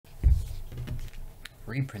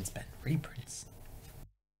Reprints, Ben. Reprints.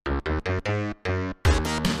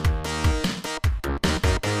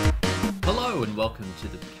 Hello and welcome to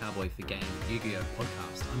the Cowboy for Game Yu-Gi-Oh!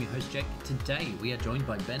 Podcast. I'm your host, Jake. Today we are joined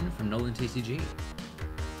by Ben from NolanTCG.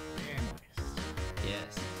 Banlist.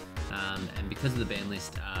 Yes. And because of the ban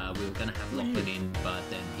list, we were going to have Lachlan in, but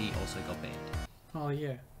then he also got banned. Oh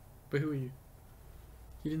yeah, but who are you?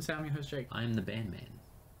 You didn't say I'm your host, Jake. I am the ban man.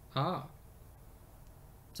 Ah.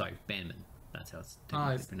 Sorry, banman. That's how it's It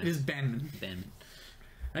technically is pronounced. Banman. Banman.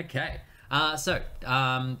 Okay. I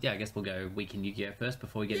guess we'll go week in Yu-Gi-Oh! First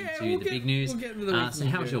before we get into the big news. We'll get into the week. So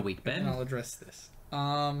how was your week, Ben? And I'll address this.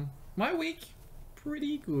 My week,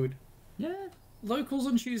 pretty good. Yeah. Locals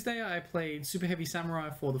on Tuesday, I played Super Heavy Samurai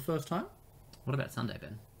for the first time. What about Sunday,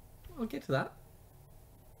 Ben? I'll get to that.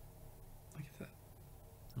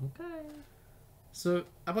 Okay. So,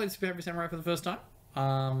 I played Super Heavy Samurai for the first time.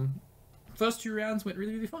 First two rounds went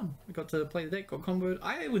really, really fun. I got to play the deck, got comboed.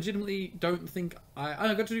 I legitimately don't think...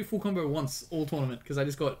 I got to do full combo once all tournament because I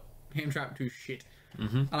just got hand trapped to shit.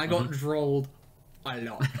 And I got drolled a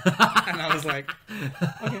lot. And I was like,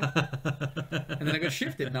 okay. And then I got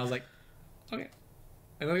shifted and I was like, okay.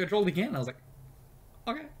 And then I got drolled again and I was like,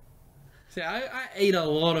 okay. So I ate a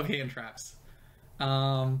lot of hand traps.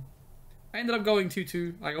 I ended up going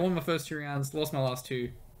 2-2. Like, I won my first two rounds, lost my last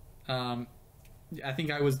two. I think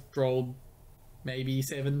I was drolled maybe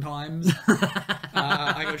 7 times.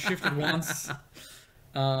 I got shifted once.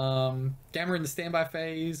 Gamma in the standby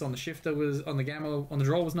phase on the shifter was on the gamma on the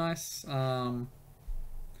draw was nice.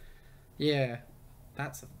 Yeah,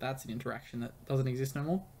 that's an interaction that doesn't exist no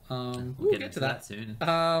more. We'll get to that soon.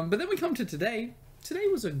 But then we come to today. Today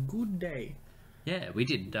was a good day. Yeah, we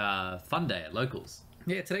did fun day at locals.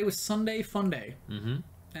 Yeah, today was Sunday Fun Day, and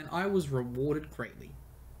I was rewarded greatly.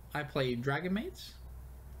 I played Dragon Maids,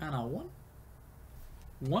 and I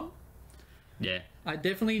won. Yeah. I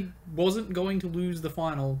definitely wasn't going to lose the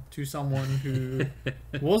final to someone who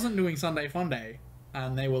wasn't doing Sunday Fun Day,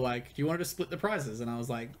 and they were like, "Do you want to split the prizes?" And I was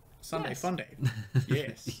like, "Sunday Fun Day,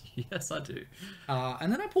 yes, yes, I do."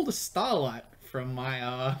 And then I pulled a Starlight from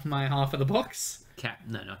my my half of the box.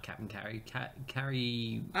 Not Captain Carry.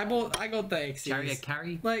 Carry. I got the XCs. Carry a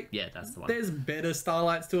carry. Like, yeah, that's the one. There's better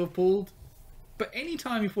Starlights to have pulled. But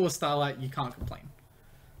anytime you pull a Starlight, you can't complain.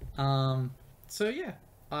 So yeah,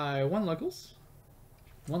 I won locals.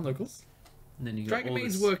 And then you got Dragon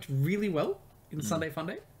Maids worked really well in Sunday Fun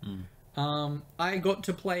Day. I got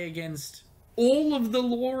to play against all of the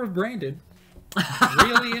lore of Branded.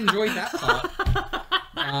 Really enjoyed that part.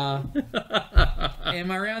 In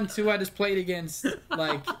my round 2, I just played against,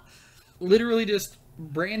 like, literally just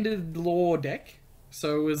Branded lore deck.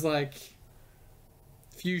 So it was like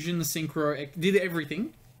Fusion, Synchro, did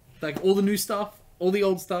everything. Like, all the new stuff, all the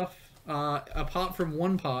old stuff, apart from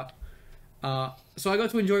one part. So I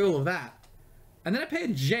got to enjoy all of that. And then I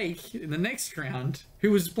paired Jake in the next round,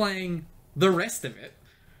 who was playing the rest of it.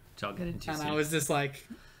 Which I'll get into And soon. I was just like,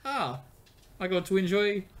 I got to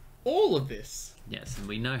enjoy all of this. Yes, and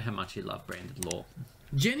we know how much you love Branded lore.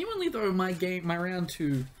 Genuinely, though, my round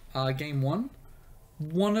 2, game 1,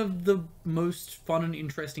 one of the most fun and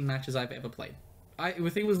interesting matches I've ever played. I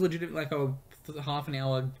think it was legitimately like a half an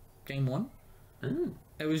hour game 1. Ooh.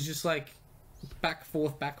 It was just like back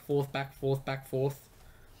forth. Adding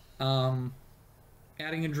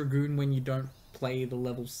a Dragoon when you don't play the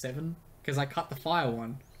level 7, because I cut the fire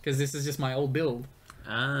one because this is just my old build.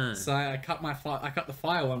 So I cut the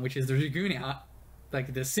fire one, which is the Dragoon out,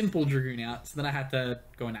 like the simple Dragoon out. So then I had to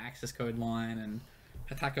go into access code line and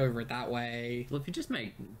attack over it that way. Well, if you just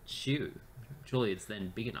make Shu, surely it's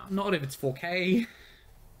then big enough. Not if it's 4K.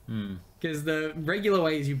 Because the regular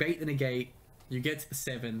way is you bait the negate, you get to the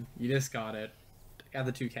 7, you discard it, add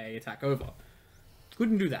the 2K, attack over.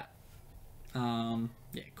 Couldn't do that.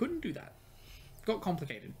 Yeah, couldn't do that. Got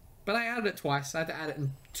complicated. But I added it twice. I had to add it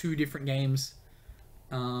in 2 different games.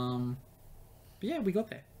 But yeah, we got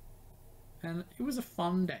there. And it was a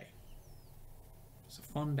fun day. Yes.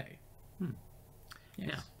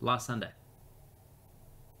 Yeah, last Sunday.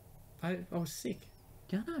 I was sick.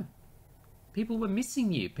 Yeah, I know. People were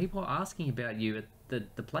missing you. People were asking about you at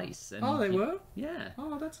the place. And They were? Yeah.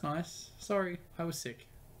 Oh, that's nice. Sorry, I was sick.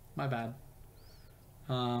 My bad.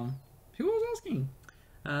 Who was asking?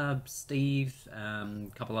 Steve, a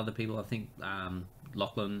couple other people, I think,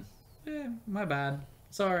 Lachlan. Yeah, my bad.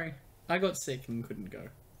 Sorry. I got sick and couldn't go.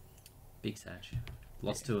 Big Sag.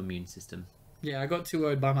 Lost to immune system. Yeah, I got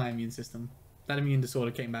 2-0'd by my immune system. That immune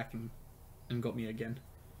disorder came back and got me again.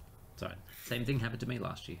 Sorry. Same thing happened to me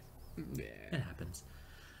last year. Yeah. It happens.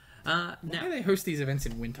 Why do they host these events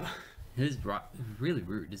in winter? It is really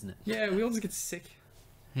rude, isn't it? Yeah, we all just get sick.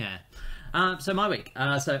 Yeah. So my week.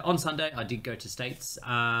 So on Sunday, I did go to States.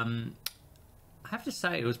 I have to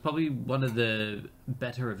say, it was probably one of the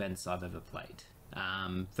better events I've ever played,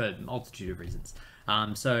 for a multitude of reasons.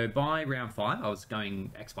 So by round 5, I was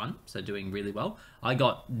going X1, so doing really well. I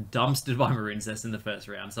got dumpstered by Marincess in the first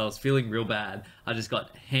round, so I was feeling real bad. I just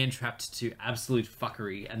got hand-trapped to absolute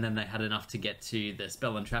fuckery, and then they had enough to get to the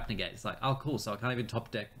spell and trap negate. It's like, oh cool, so I can't even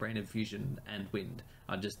top deck Brain Infusion and Wind.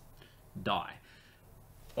 I just die.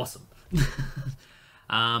 Awesome.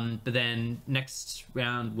 But then next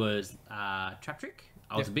round was Trap Trick.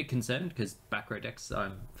 I was a bit concerned because back row decks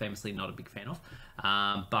I'm famously not a big fan of.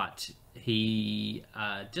 But he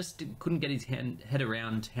just couldn't get his head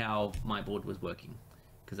around how my board was working,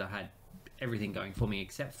 because I had everything going for me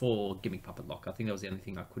except for Gimmick Puppet Lock. I think that was the only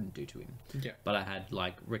thing I couldn't do to him. Yeah. But I had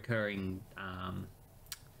like recurring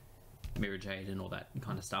Mirror Jade and all that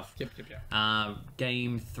kind of stuff. Yep.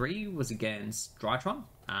 Game 3 was against Drytron.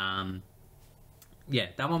 Yeah,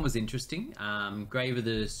 that one was interesting. Grave of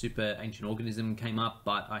the Super Ancient Organism came up,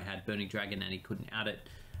 but I had Burning Dragon and he couldn't out it.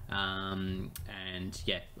 And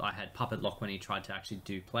yeah, I had Puppet Lock when he tried to actually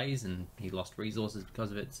do plays, and he lost resources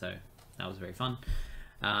because of it, so that was very fun.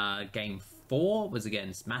 Game 4 was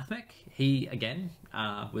against Mathmech. He, again,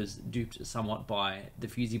 was duped somewhat by the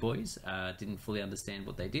Fusey Boys. Didn't fully understand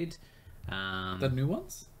what they did. The new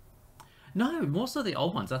ones? No, more so the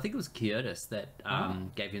old ones. I think it was Kyotis that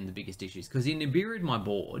gave him the biggest issues, because he Nibiru'd my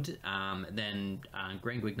board, then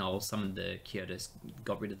Green Guignol summoned the Kyotis,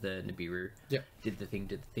 got rid of the Nibiru, did the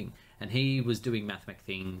thing, and he was doing Mathmech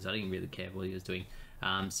things. I didn't really care what he was doing.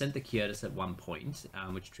 Sent the Kyotis at one point,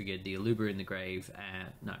 which triggered the Aluber in the grave.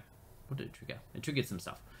 No, what did it trigger? It triggered some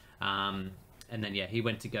stuff. And then, yeah, he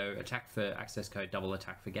went to go attack for access code, double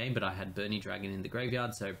attack for game, but I had Burning Dragon in the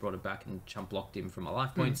graveyard, so brought it back and chump blocked him from my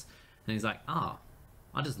life points. And he's like, I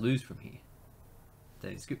just lose from here.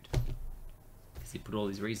 Then he scooped. Because he put all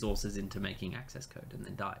his resources into making access code and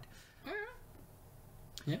then died.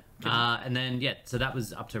 Yeah. And then, yeah, so that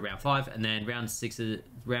was up to round 5. And then rounds 6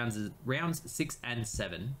 and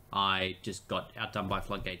 7, I just got outdone by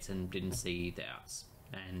Floodgates and didn't see the outs.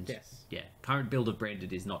 And yeah, current build of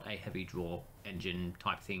Branded is not a heavy draw engine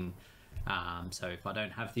type thing. So if I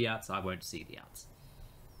don't have the outs, I won't see the outs.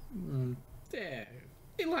 Yeah.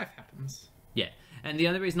 Life happens. Yeah, and the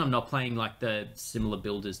other reason I'm not playing like the similar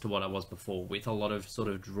builders to what I was before, with a lot of sort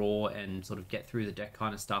of draw and sort of get through the deck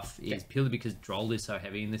kind of stuff, is purely because Droll is so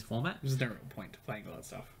heavy in this format. There's no real point to playing all that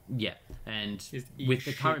stuff. Yeah, and with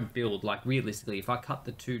the current build, like realistically, if I cut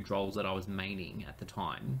the 2 Drolls that I was maining at the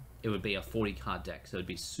time, it would be a 40 card deck, so it'd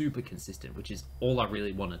be super consistent, which is all I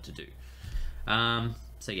really wanted to do.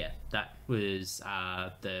 So yeah, that was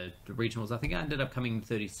the regionals. I think I ended up coming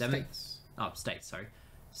 37th. States, sorry.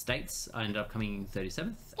 States, I ended up coming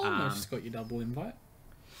 37th. Almost got your double invite.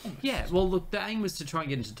 Almost. Yeah, well, look, the aim was to try and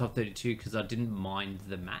get into top 32 because I didn't mind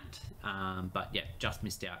the mat. But yeah, just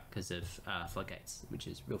missed out because of Floodgates, which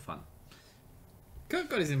is real fun. Got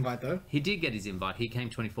his invite, though. He did get his invite. He came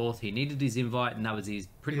 24th. He needed his invite, and that was his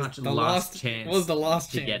pretty much the last chance was the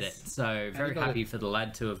last to get it. So very happy for the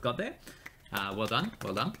lad to have got there. Well done.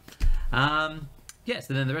 Yeah,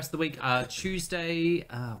 so then the rest of the week, Tuesday...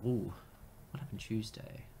 what happened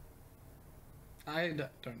Tuesday? I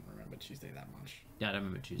don't remember Tuesday that much. Yeah, I don't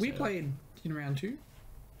remember Tuesday. We played in round 2.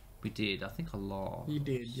 We did. I think a lot. You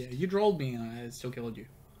did, yeah. You drolled me and I still killed you.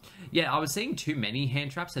 Yeah, I was seeing too many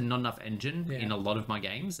hand traps and not enough engine in a lot of my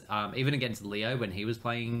games. Even against Leo when he was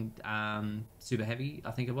playing Super Heavy,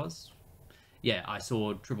 I think it was. Yeah, I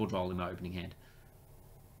saw triple droll in my opening hand.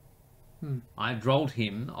 I drolled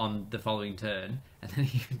him on the following turn, and then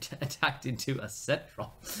he attacked into a set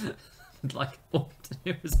roll. Like,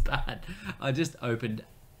 it was bad. I just opened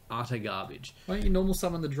utter garbage. Why don't you normal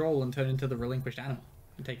summon the droll and turn into the relinquished animal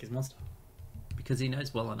and take his monster? Because he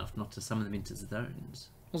knows well enough not to summon them into zones.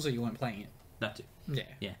 Also, you weren't playing it. That too. Yeah.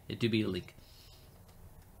 Yeah, it do be a leak.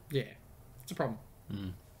 Yeah, it's a problem.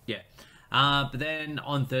 Yeah. But then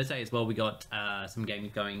on Thursday as well, we got some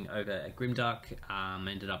games going over at Grimdark.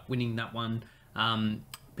 Ended up winning that one.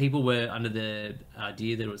 People were under the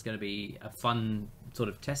idea that it was going to be a fun sort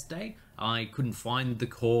of test day. I couldn't find the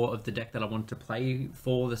core of the deck that I wanted to play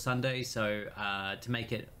for the Sunday, so to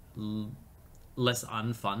make it less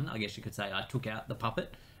unfun, I guess you could say, I took out the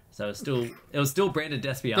puppet. So it was still branded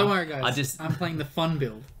Despia. Don't worry, guys. I'm playing the fun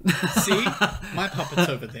build. See, my puppet's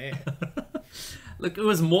over there. Look, it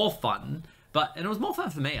was more fun, and it was more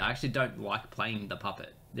fun for me. I actually don't like playing the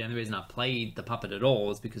puppet. The only reason I played the puppet at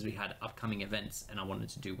all is because we had upcoming events and I wanted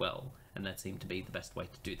to do well, and that seemed to be the best way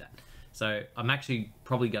to do that. So I'm actually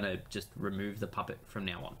probably going to just remove the puppet from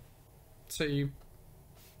now on.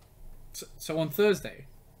 So on Thursday?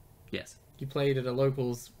 Yes. you played at a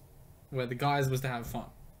locals where the guys was to have fun.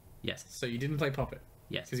 Yes. So you didn't play Puppet.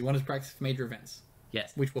 Yes. Because you wanted to practice for major events.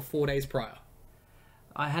 Yes. Which were 4 days prior.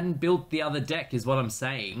 I hadn't built the other deck, is what I'm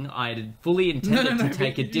saying. I had fully intended to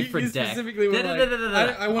take a different deck. Specifically were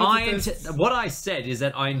What I said is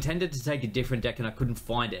that I intended to take a different deck and I couldn't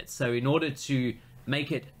find it. So in order to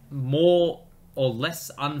make it more or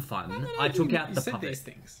less unfun, I took out the Puppet. These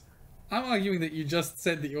things. I'm arguing that you just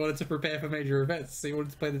said that you wanted to prepare for major events, so you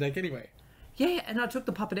wanted to play the deck anyway. Yeah, and I took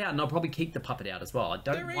the Puppet out, and I'll probably keep the Puppet out as well. I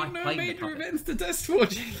don't like playing the Puppet. There ain't no major events to test for,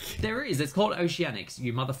 Jake. There is. It's called Oceanics,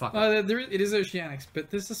 you motherfucker. It is Oceanics, but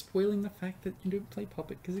this is spoiling the fact that you don't play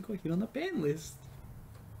Puppet because it got hit on the ban list.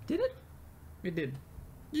 Did it? It did.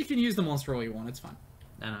 You can use the monster all you want. It's fine.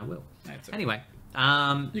 And I will. That's okay. Anyway,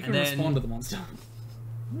 you can respond to the monster.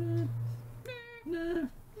 No.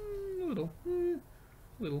 A little.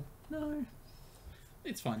 Little. No.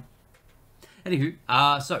 It's fine. Anywho,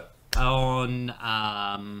 so on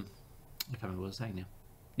I can't remember what I was saying now.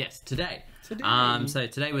 Yes, today. So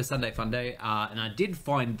today was Sunday Fun Day, and I did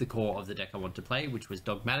find the core of the deck I want to play, which was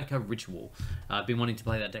Dogmatica Ritual. I've been wanting to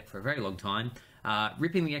play that deck for a very long time.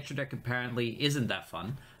 Ripping the extra deck apparently isn't that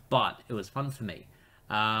fun, but it was fun for me.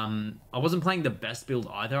 I wasn't playing the best build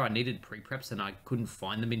either. I needed pre-preps and I couldn't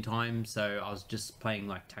find them in time, so I was just playing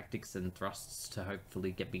like tactics and thrusts to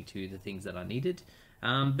hopefully get me to the things that I needed.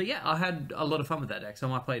 But yeah, I had a lot of fun with that deck, so I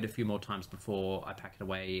might play it a few more times before I pack it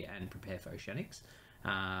away and prepare for Oceanics.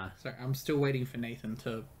 Sorry, I'm still waiting for Nathan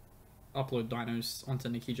to upload dinos onto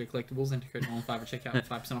Nikija Collectibles, enter code NolanTCG at checkout and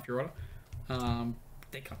 5% off your order.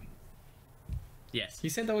 They're coming. Yes. He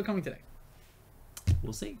said they were coming today.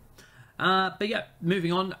 We'll see. But yeah,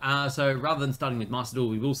 moving on. So rather than starting with Master Duel,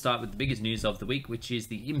 we will start with the biggest news of the week, which is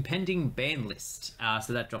the impending ban list.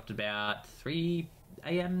 So that dropped about 3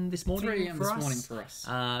 a.m. this morning. 3 a.m. for this us. morning for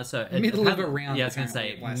us. So middle of a round. Yeah, I was going to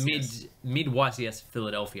say YCS. mid YCS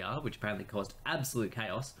Philadelphia, which apparently caused absolute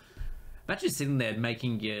chaos. Imagine sitting there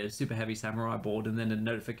making your super heavy samurai board, and then a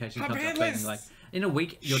notification comes up saying like, in a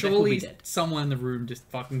week your deck will be dead. Someone in the room just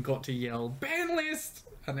fucking got to yell ban list,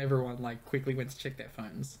 and everyone like quickly went to check their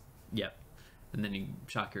phones. Yep. And then you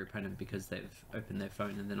shark your opponent because they've opened their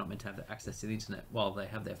phone and they're not meant to have access to the internet while they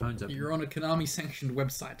have their phones open. You're on a Konami sanctioned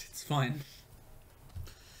website. It's fine.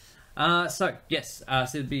 So yes,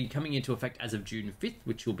 so it'll be coming into effect as of June 5th,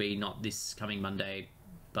 which will be not this coming Monday,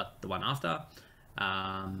 but the one after.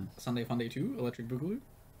 Sunday Fun Day 2, Electric Boogaloo.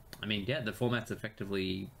 I mean, yeah, the format's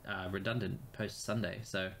effectively redundant post Sunday,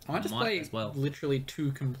 so I might just play as well. Literally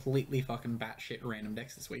 2 completely fucking batshit random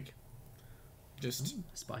decks this week. Just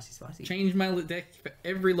spicy. change my deck for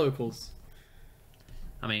every locals.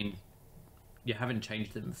 I mean, you haven't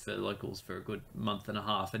changed them for locals for a good month and a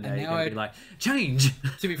half, and now you're now going to be like, change!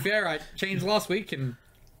 To be fair, I changed last week and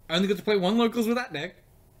I only got to play 1 locals with that deck.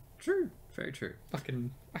 True. Very true. Fucking,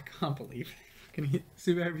 I can't believe it. I can hit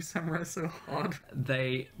Super Heavy Samurai so hard.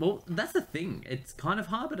 Well, that's the thing. It's kind of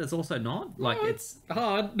hard, but it's also not. Like, it's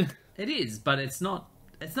hard. It is, but it's not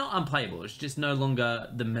unplayable. It's just no longer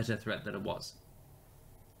the meta threat that it was.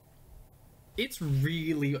 It's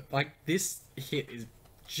really, like, this hit is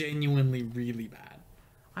genuinely really bad.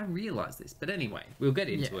 I realise this, but anyway, we'll get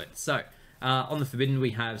into it. So, on the Forbidden,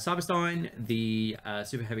 we have Cyberstein, the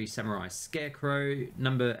Super Heavy Samurai Scarecrow,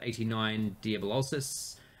 number 89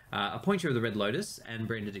 Diabololsis, a Pointer of the Red Lotus, and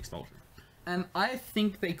Branded Expulsion. And I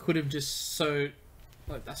think they could have just sorry,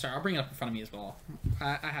 I'll bring it up in front of me as well.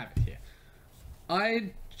 I have it here.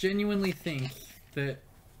 I genuinely think that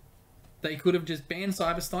they could have just banned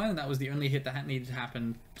Cyberstein, and that was the only hit that needed to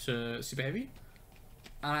happen to Super Heavy.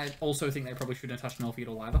 And I also think they probably shouldn't have touched Melty at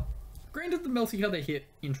all either. Granted, the Melty card they hit,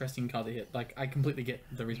 interesting card they hit. Like, I completely get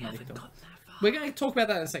the reason why they hit them. We're going to talk about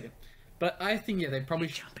that in a second. But I think, yeah, they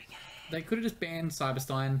probably they could have just banned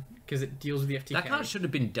Cyberstein because it deals with the FTK. That card should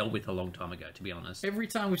have been dealt with a long time ago, to be honest. Every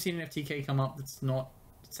time we've seen an FTK come up that's not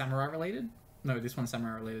Samurai related. No, this one's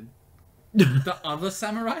Samurai related. The other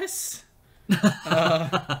Samurais?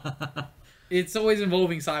 It's always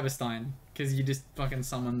involving Cyberstein, because you just fucking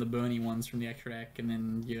summon the Burny ones from the extra deck, and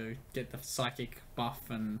then you get the psychic buff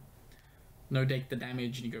and no deck the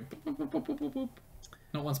damage, and you go boop, boop, boop, boop, boop, boop.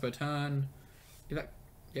 Not once per turn. Yep.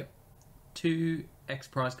 2 X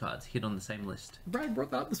prize cards hit on the same list. Brad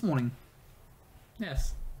brought that up this morning.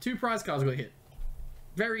 Yes. 2 prize cards got hit.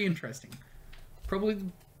 Very interesting. Probably the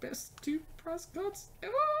best 2 prize cards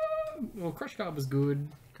ever. Well, Crush card was good.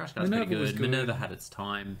 Crush card's pretty good. Minerva had its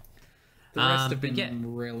time. The rest have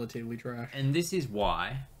been relatively trash. And this is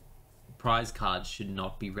why prize cards should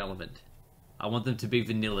not be relevant. I want them to be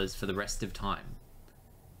vanillas for the rest of time.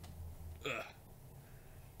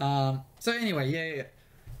 So anyway, yeah.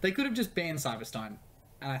 They could have just banned Cyberstein.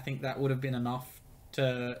 and I think that would have been enough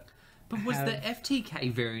to. But was the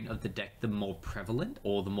FTK variant of the deck the more prevalent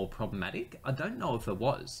or the more problematic? I don't know if it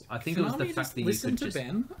was. I think it was the fact that you could just...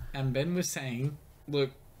 Ben, and Ben was saying,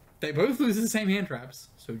 look, they both lose the same hand traps,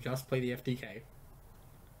 so just play the FTK.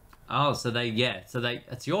 Oh, so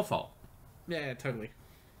it's your fault. Yeah, totally.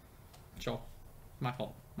 Sure. My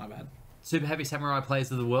fault. My bad. Super Heavy Samurai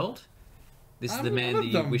players of the world. This is the man that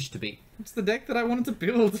you wish to be. It's the deck that I wanted to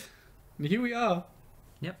build. And here we are.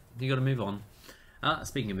 Yep, you got to move on.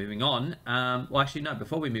 Speaking of moving on, well, actually, no,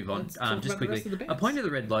 before we move on, just quickly, a point of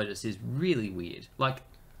the Red Lotus is really weird. Like,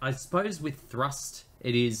 I suppose with Thrust,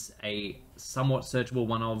 it is a somewhat searchable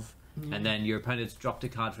one of, and then your opponent's dropped a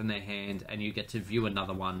card from their hand, and you get to view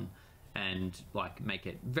another one, and, like, make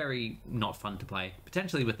it very not fun to play.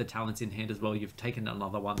 Potentially with the talents in hand as well, you've taken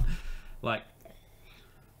another one. Like,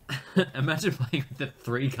 imagine playing with a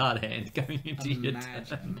 3-card hand going into your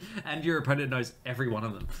turn, and your opponent knows every one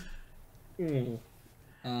of them. Ooh.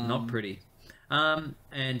 Not pretty.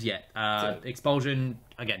 And yeah, Expulsion,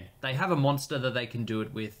 again, they have a monster that they can do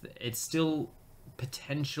it with. It's still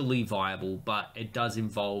potentially viable, but it does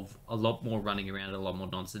involve a lot more running around, a lot more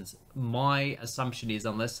nonsense. My assumption is,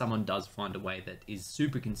 unless someone does find a way that is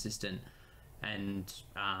super consistent and,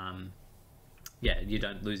 yeah, you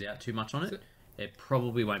don't lose out too much on it, it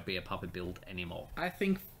probably won't be a puppet build anymore. I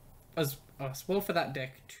think as well for that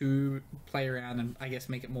deck to play around and I guess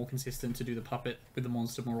make it more consistent to do the puppet with the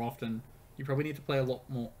monster more often, you probably need to play a lot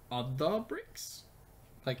more other bricks,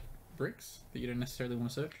 like bricks that you don't necessarily want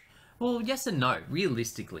to search. Well, yes and no,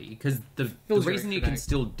 realistically, because the reason you can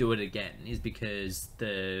still do it again is because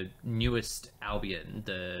the newest Albion,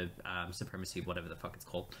 the Supremacy, whatever the fuck it's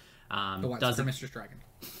called, the White Supremacist Dragon.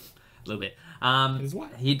 A little bit. It is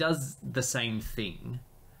white. He does the same thing,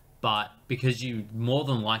 but because you more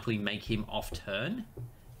than likely make him off turn,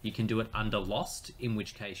 you can do it under Lost, in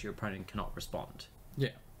which case your opponent cannot respond. Yeah.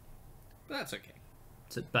 But that's okay.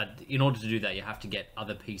 So, but in order to do that, you have to get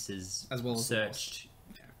other pieces as well as searched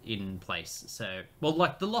in place. So, well,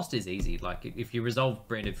 like, the Lost is easy. Like, if you resolve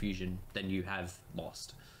Branded Fusion, then you have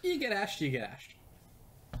Lost. You get ashed, you get ashed.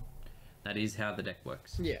 That is how the deck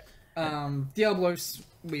works. Yeah. Diablos,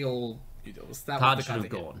 we all knew those. That card was the should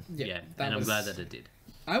have gone. Yeah, and I'm glad that it did.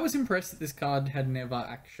 I was impressed that this card had never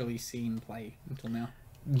actually seen play until now.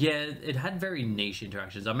 Yeah, it had very niche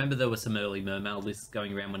interactions. I remember there were some early Mermail lists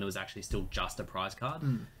going around when it was actually still just a prize card.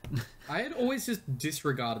 I had always just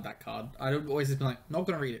disregarded that card. I'd always just been like, not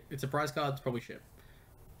going to read it. It's a prize card, it's probably shit.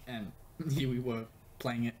 And here we were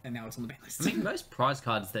playing it, and now it's on the ban list. I mean, most prize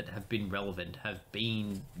cards that have been relevant have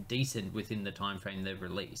been decent within the time frame they've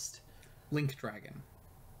released. Link Dragon.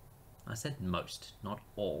 I said most, not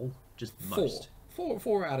all, just most.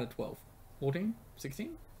 4 out of 12. 14?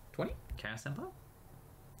 16? 20? Chaos Empire?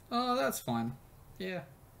 Oh, that's fine. Yeah,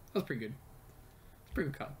 that was pretty good. It's a pretty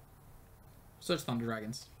good card. Search Thunder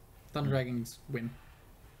Dragons. Thunder Dragons win.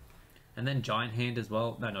 And then Giant Hand as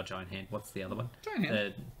well. No, not Giant Hand. What's the other one? Giant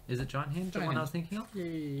Hand. Is it Giant Hand? The one I was thinking of?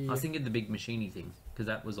 Yeah. I was thinking the big machiney thing, because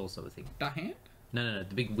that was also a thing. That hand? No,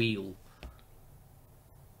 the big wheel.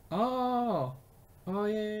 Oh,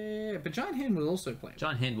 yeah. But Giant Hand was also played.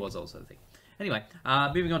 Giant Hand was also a thing. Anyway,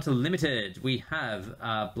 moving on to Limited, we have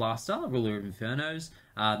Blaster, Ruler of Infernos,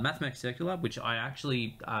 Mathematic Circular, which I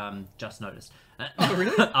actually just noticed. Oh,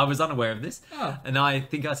 really? I was unaware of this. Oh. And I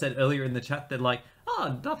think I said earlier in the chat that, like,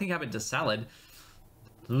 oh, nothing happened to Salad.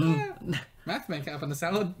 Yeah. Mathematic happened to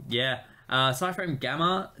Salad. Yeah. Cyframe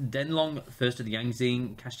Gamma, Denlong, First of the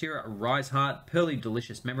Yangzing, Kashtira, Rise Heart, Pearly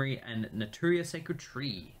Delicious Memory, and Naturia Sacred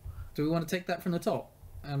Tree. Do we want to take that from the top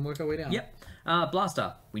and work our way down? Yep.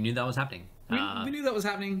 Blaster, we knew that was happening. We knew that was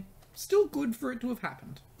happening. Still good for it to have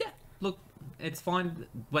happened. Yeah, look, it's fine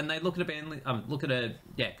when they look at a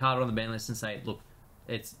card on the ban list and say, look,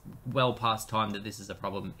 it's well past time that this is a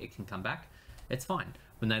problem. It can come back. It's fine.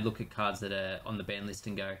 When they look at cards that are on the ban list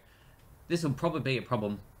and go, this will probably be a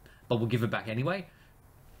problem, but we'll give it back anyway.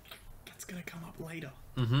 That's gonna come up later.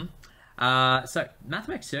 So,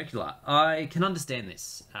 Mathematic Circular, I can understand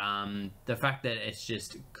this. The fact that it's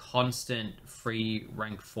just constant free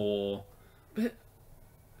rank 4. But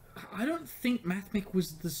I don't think Mathmech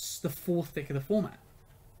was the fourth deck of the format.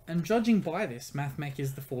 And judging by this, Mathmech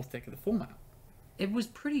is the fourth deck of the format. It was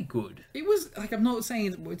pretty good. It was, like, I'm not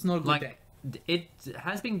saying it's not a good deck. It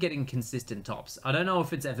has been getting consistent tops. I don't know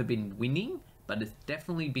if it's ever been winning, but it's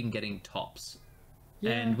definitely been getting tops.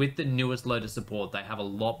 Yeah. And with the newest load of support, they have a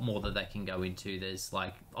lot more that they can go into. There's,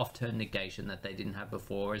 like, off-turn negation that they didn't have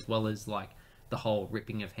before, as well as, like, the whole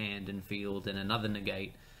ripping of hand and field and another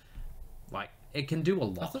negate. Like, it can do a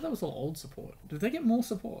lot. I thought that was all old support. Did they get more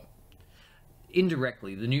support?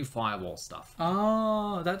 indirectly, the new Firewall stuff.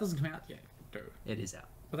 Oh, that doesn't come out yet, though. It is out.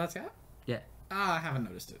 But that's out? Yeah. Ah, I haven't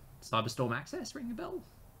noticed it. Cyberstorm Access, ring a bell?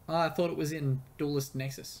 I thought it was in Duelist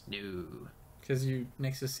Nexus. No. Because you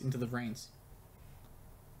Nexus into the Vrains.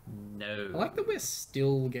 No. I like that we're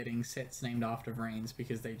still getting sets named after Vrains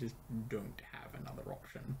because they just don't have another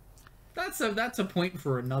option. That's a point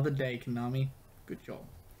for another day, Konami. Good job.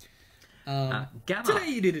 Gamma. Today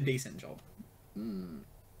you did a decent job.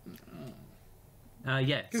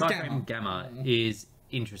 Yeah, 'Cause Cyframe Gamma is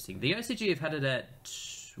interesting. The OCG have had it at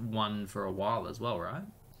 1 for a while as well, right?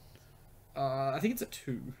 I think it's a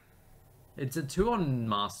 2. It's a 2 on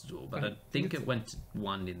Master Duel, but I think it's it went to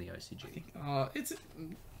 1 in the OCG. It's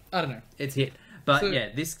I don't know. It's hit. But So- yeah,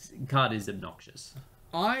 this card is obnoxious.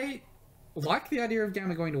 I like the idea of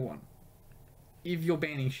Gamma going to 1 if you're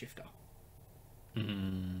banning Shifter.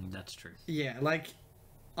 That's true. Yeah, like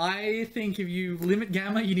I think if you limit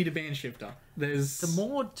Gamma, you need to ban Shifter. The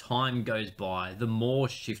more time goes by, the more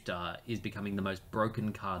Shifter is becoming the most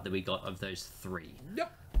broken card that we got of those 3.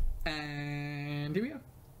 Yep. And here we are.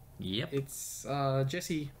 Yep. It's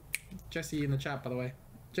Jesse in the chat, by the way.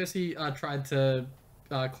 Jesse tried to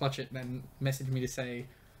clutch it and messaged me to say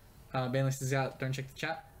Banlist is out, don't check the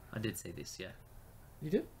chat. I did see this, yeah. You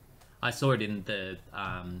did? I saw it in the...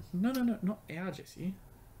 No, not our Jesse.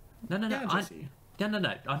 No. Yeah, Jesse.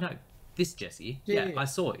 No. I know. This Jesse. Yeah. I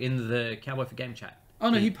saw it in the Cowboy for Game chat. Oh,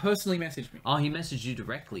 no, he personally messaged me. Oh, he messaged you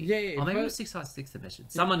directly? Yeah. Oh, maybe it was 656 that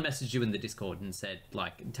messaged. Someone messaged you in the Discord and said,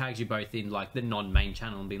 like, tags you both in, like, the non-main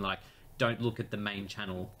channel and being like, don't look at the main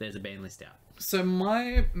channel, there's a ban list out. So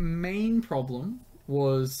my main problem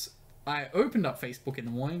was I opened up Facebook in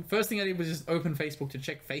the morning. First thing I did was just open Facebook to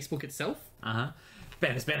check Facebook itself. Uh-huh.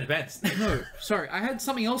 Banners. No, sorry, I had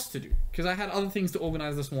something else to do because I had other things to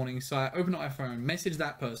organize this morning. So I opened up my phone, messaged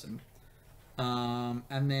that person, and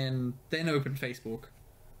then opened Facebook,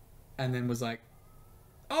 and then was like,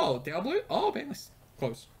 "Oh, Diablo! Oh, Banlist,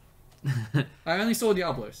 close." I only saw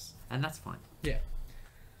Diablos, And that's fine. yeah.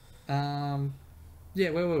 Yeah,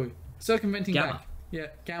 where were we? Circumventing Gamma. back. Yeah,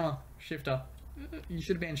 Gamma Shifter. You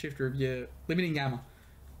should have banned Shifter if you're limiting Gamma.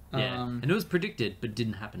 Yeah. And it was predicted, but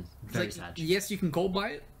didn't happen. Very Like, sad. yes, you can cold buy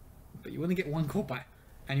it, but you only get one cold buy.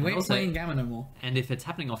 And you ain't also- playing Gamma no more. And if it's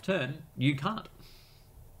happening off turn, you can't.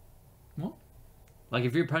 What? Like,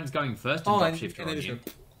 if your opponent's going first and drop and shifter then on it's you.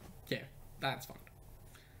 yeah, that's fine.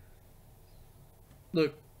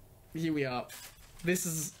 Look, here we are. This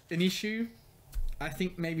is an issue. I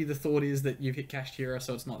think maybe the thought is that you've hit Kashtira,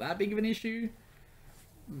 so it's not that big of an issue.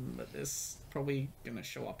 But this probably going to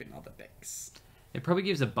show up in other decks. It probably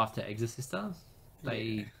gives a buff to Exorcister.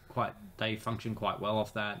 They function quite well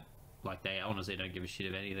off that. Like, they honestly don't give a shit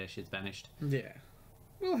if any of their shit's banished. Yeah.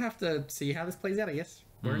 We'll have to see how this plays out, I guess.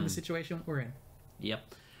 We're in the situation we're in.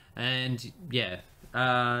 Yep. And, yeah.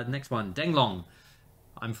 Next one. Denglong.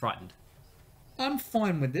 I'm frightened. I'm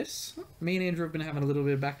fine with this. Me and Andrew have been having a little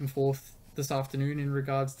bit of back and forth this afternoon in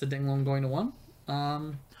regards to Denglong going to 1.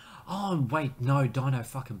 Oh, wait. No, Dino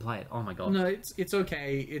fucking play it. Oh, my God. No, it's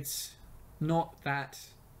okay. It's not that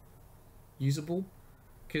usable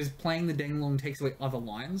because playing the Denglong takes away other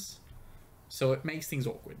lines, so it makes things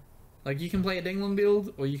awkward. Like, you can play a Denglong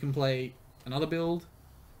build or you can play another build.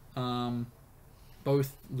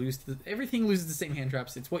 Both lose everything loses the same hand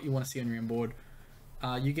traps. It's what you want to see on your own board.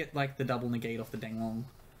 You get like the double negate off the Denglong,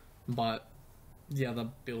 but the other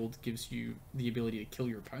build gives you the ability to kill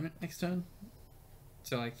your opponent next turn.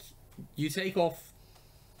 So like, you take off.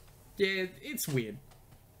 Yeah, it's weird.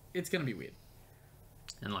 It's gonna be weird.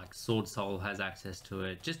 And like Sword Soul has access to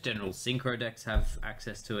it. Just general synchro decks have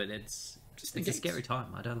access to it. It's a scary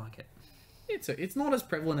time. I don't like it. It's not as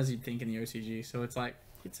prevalent as you'd think in the OCG, so it's like,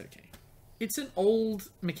 it's okay. It's an old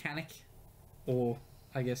mechanic, or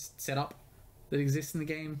I guess setup, that exists in the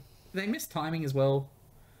game. They miss timing as well.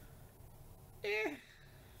 Yeah.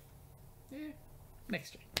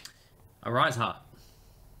 Next gen. Arise Heart.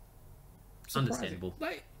 Surprising. Understandable.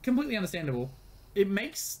 Like, completely understandable. It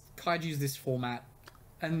makes Kaiju's this format,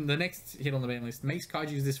 and the next hit on the ban list makes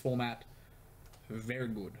Kaiju's this format very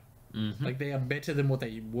good. Mm-hmm. Like, they are better than what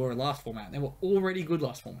they were last format. They were already good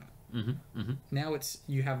last format. Mm-hmm. Mm-hmm. Now it's,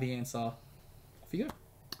 you have the answer. Off you go.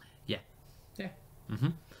 Yeah. Yeah.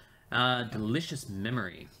 Mm-hmm. Delicious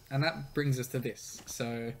Memory. And that brings us to this.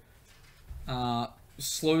 So,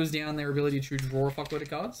 slows down their ability to draw a fuckload of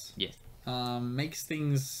cards. Yes. Makes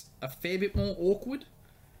things a fair bit more awkward.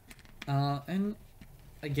 And,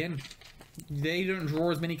 again, they don't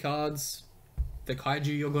draw as many cards. The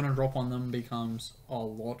Kaiju you're going to drop on them becomes a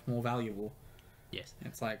lot more valuable. Yes.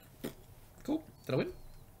 It's like, cool. Did I win?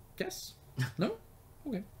 Yes? No?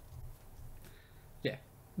 Okay. Yeah.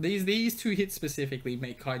 These two hits specifically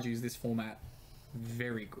make Kaiju's this format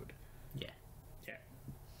very good. Yeah. Yeah.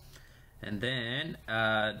 And then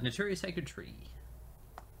Naturia Sacred Tree.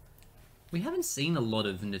 We haven't seen a lot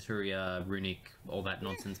of Naturia, Runic, all that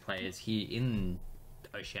nonsense players here in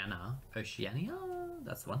Oceania.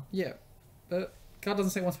 That's the one. Yeah. But card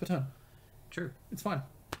doesn't say once per turn. True. It's fine.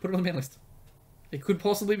 Put it on the ban list. It could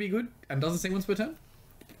possibly be good and doesn't say once per turn.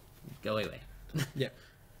 Go away. Yeah.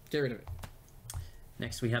 Get rid of it.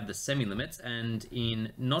 Next, we have the semi-limits, and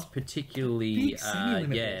in not particularly, Big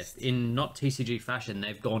semi-limit list. in not TCG fashion,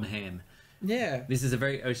 they've gone ham. Yeah. This is a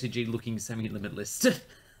very OCG-looking semi-limit list.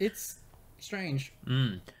 It's strange.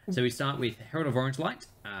 So we start with Herald of Orange Light,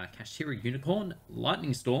 Kashtira Unicorn,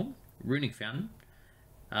 Lightning Storm, Runic Fountain,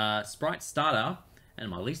 Sprite Starter, and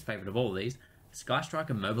my least favourite of all of these, Sky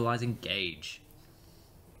Striker Mobilizing Gauge.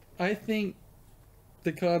 I think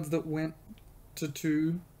the cards that went to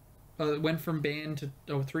 2, went from ban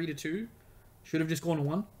to 3 to 2, should have just gone to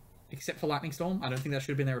 1, except for Lightning Storm. I don't think that should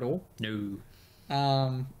have been there at all.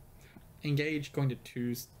 No. Engage going to 2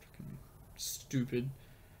 is fucking stupid.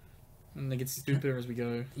 And they get stupider as we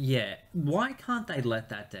go. Yeah. Why can't they let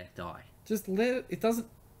that deck die? Just let it. It doesn't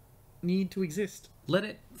need to exist. Let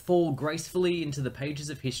it fall gracefully into the pages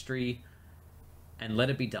of history and let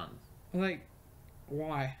it be done. Like,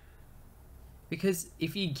 why? Because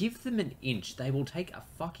if you give them an inch, they will take a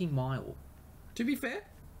fucking mile. To be fair,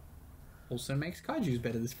 also makes Kaiju's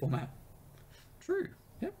better this format. True.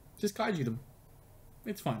 Yep. Just Kaiju them.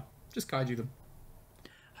 It's fine. Just Kaiju them.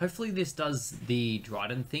 Hopefully this does the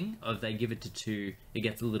Dryden thing of they give it to 2, it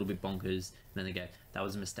gets a little bit bonkers, and then they go, that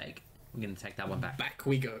was a mistake. We're going to take that one back. Back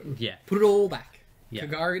we go. Yeah. Put it all back. Yeah.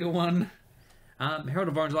 Kagari to 1. Herald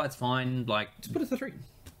of Orange Light's fine. Like, Just put it to 3.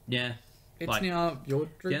 yeah. It's like, now your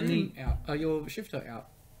Dragoon only- out. Your Shifter out.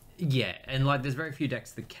 Yeah, and like there's very few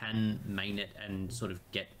decks that can main it and sort of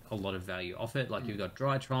get a lot of value off it. Like you've got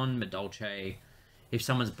Drytron, Medolce. If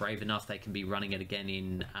someone's brave enough, they can be running it again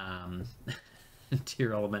in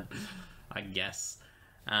Tier Element, I guess.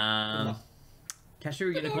 Cashew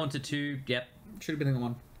Unicorn to 2, yep. Should have been in the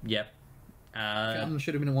 1. Yep. Fountain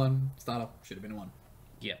should have been a 1. Startup should have been a 1.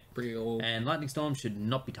 Yep. Real. And Lightning Storm should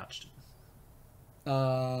not be touched.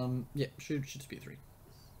 Yeah, should just be a 3.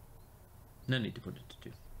 No need to put it to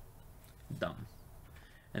 2. Dumb.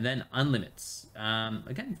 And then Unlimits.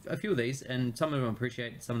 Again, a few of these, and some of them I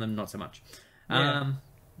appreciate, some of them not so much. Yeah.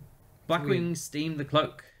 Blackwing Steam the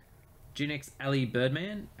Cloak. Genix Ally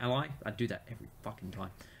Birdman. Ally? I do that every fucking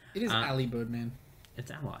time. It is Ally Birdman.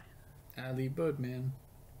 It's Ally. Ally Birdman.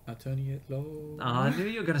 Attorney at law. Oh, I knew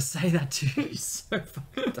you were going to say that too. You're so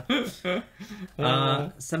fucking dumb.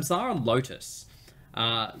 Samsara Lotus.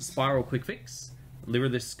 Spiral Quick Fix.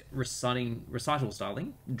 Lyrilisc Recital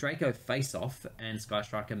Styling. Draco Face Off. And Sky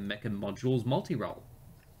Striker Mecha Modules Multi-Roll.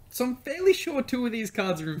 So I'm fairly sure 2 of these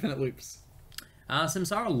cards are infinite loops.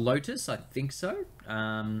 Samsara Lotus, I think so.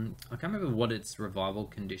 I can't remember what its revival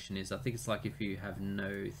condition is. I think it's like if you have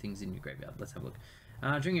no things in your graveyard. Let's have a look.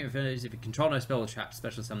 During your infinities, if you control no spell or trap,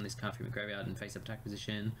 special summon this card from your graveyard and face up attack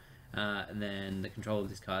position. And then the control of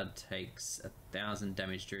this card takes 1,000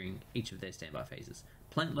 damage during each of their standby phases.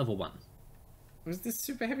 Plant level 1. Was this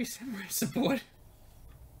super heavy samurai support?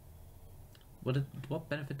 What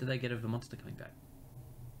benefit do they get of a monster coming back?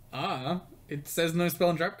 It says no spell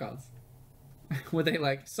and trap cards. Were they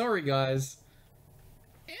like, sorry guys?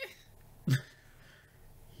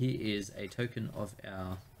 He is a token of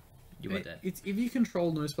our... You are dead. It's if you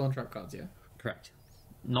control no spell and trap cards, yeah? Correct.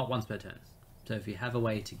 Not once per turn. So if you have a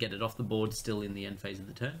way to get it off the board still in the end phase of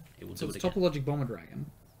the turn, it will So do it it's again. Topologic Bomber Dragon.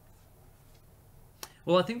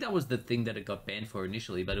 Well, I think that was the thing that it got banned for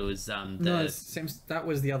initially, but it was No, that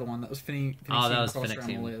was the other one. That was Phoenix that was Cross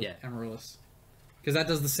Phoenix, yeah. Amaryllis. Because that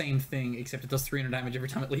does the same thing, except it does 300 damage every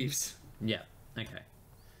time it leaves. Yeah, okay.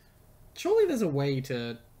 Surely there's a way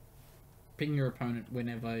to ping your opponent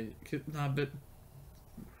whenever... No, but...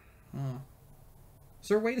 Is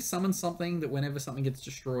there a way to summon something that whenever something gets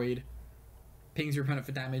destroyed, pings your opponent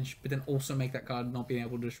for damage, but then also make that card not being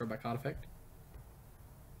able to destroy by card effect?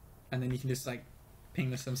 And then you can just, like, ping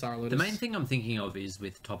the Samsara Lotus. The main thing I'm thinking of is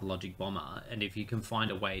with Topologic Bomber, and if you can find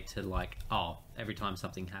a way to, like, every time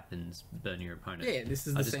something happens, burn your opponent. Yeah, this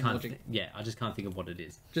is the same logic. I just can't think of what it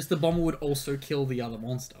is. Just the bomber would also kill the other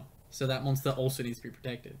monster. So that monster also needs to be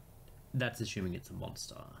protected. That's assuming it's a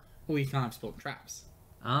monster. Well, you can't have spell traps.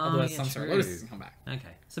 Oh, Otherwise, yeah, Samsara true. Lotus doesn't come back.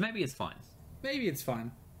 Okay, so maybe it's fine. Maybe it's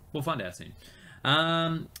fine. We'll find out soon.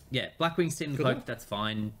 Yeah, Blackwing Steam Cool. Cloak, that's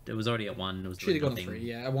fine. It was already at 1. It was Should have really gone to nothing. 3,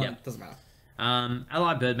 yeah. At 1, Yep. it doesn't matter.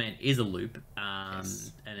 Ally Birdman is a loop,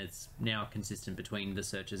 Yes. and it's now consistent between the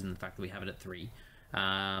searches and the fact that we have it at 3.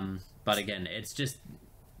 But again, it's just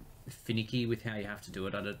finicky with how you have to do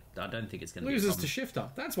it. I don't think it's going to be a Loses problem. to Shifter.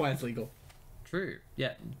 That's why it's legal. True.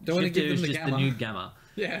 Yeah. Don't want to Shifter give them is the just gamma. the new gamma.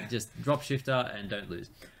 Yeah. Just drop Shifter and don't lose.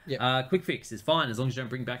 Yeah. Quick fix is fine as long as you don't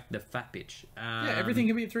bring back the fat bitch. Yeah, everything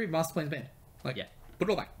can be a 3. Master Plane's banned. Like, Yeah. put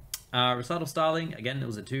it all back. Recital Starling, again, it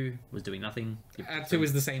was a 2, was doing nothing. Give it a 2 3.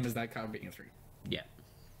 is the same as that card being a 3. Yeah.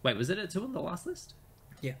 Wait, was it a 2 on the last list?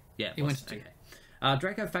 Yeah. Yeah, It was. went to 2. Okay.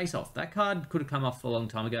 Draco Face Off. That card could have come off a long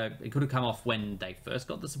time ago. It could have come off when they first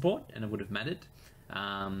got the support, and it would have mattered.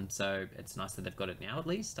 So it's nice that they've got it now, at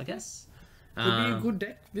least, I guess. Could be a good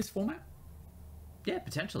deck, this format. Yeah,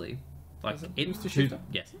 potentially. Like, Does it it lose to could- Shifter?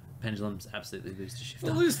 Yes. Pendulums absolutely lose to Shifter.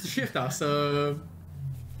 Well, lose the Shifter, so...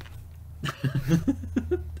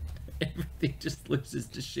 Everything just loses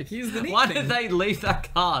to Shifter. Here's the neat Why thing. did they leave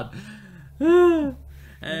that card? and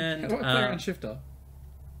How do I play around Shifter?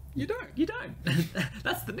 You don't. You don't.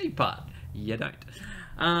 That's the neat part. You don't.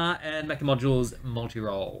 And Mecha Modules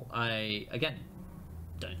multi-roll. I, again,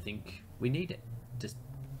 don't think we need it. Just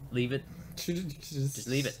leave it. Just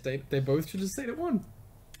leave it. They both should have stayed at 1.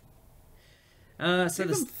 So Give them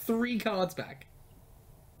there's 3 cards back.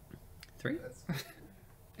 3?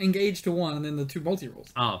 Engage to 1, and then the 2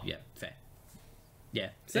 multi-rolls. Oh, yeah, fair. Yeah.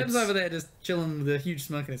 Seb's it's- over there just chilling with a huge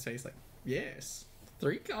smirk on his face, like, yes,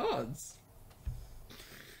 3 cards.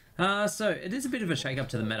 So it is a bit of a shake-up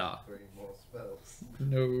to the meta. 3 more spells.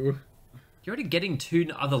 No. You're already getting 2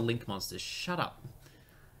 other Link monsters. Shut up.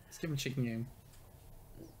 Let's give him a chicken game.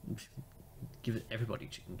 Give it everybody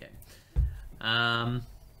chicken game.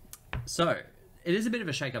 So it is a bit of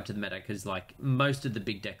a shake up to the meta because like most of the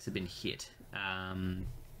big decks have been hit.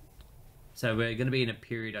 So we're going to be in a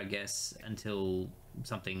period, I guess, until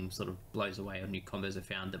something sort of blows away or new combos are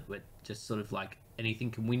found that we're just sort of like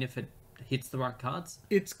anything can win if it hits the right cards.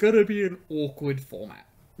 It's gonna be an awkward format.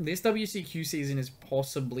 This WCQ season is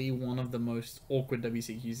possibly one of the most awkward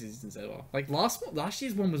WCQ seasons ever. Like last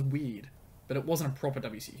year's one was weird, but it wasn't a proper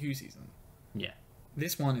WCQ season. Yeah.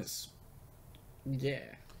 This one is,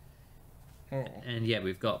 yeah. Oh. And yeah,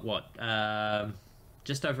 we've got what,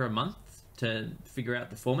 just over a month to figure out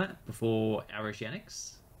the format before our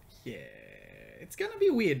Oceanics. Yeah, it's gonna be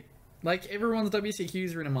weird. Like everyone's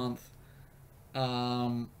WCQs are in a month.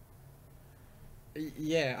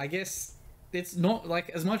 Yeah, I guess it's not like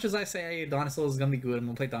as much as I say Dinosaurs is gonna be good and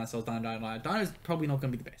we'll play Dinosaurs, Dino's probably not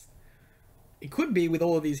gonna be the best. It could be with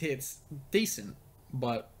all of these hits decent,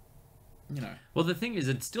 but you know. Well, the thing is,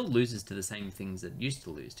 it still loses to the same things it used to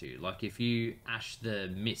lose to. Like if you ash the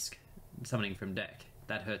Misk summoning from deck,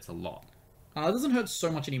 that hurts a lot. It doesn't hurt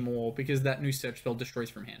so much anymore because that new search spell destroys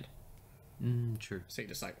from hand. True. So you're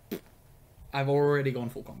just like, I've already gone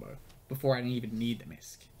full combo before I even need the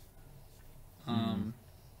Misk.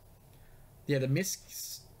 Yeah, the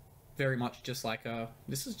Misk's very much just like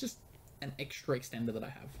this is just an extra extender that I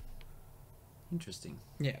have. Interesting.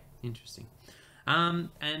 Yeah. Interesting. And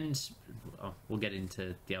we'll get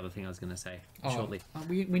into the other thing I was going to say shortly.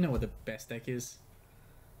 We know what the best deck is.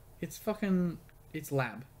 It's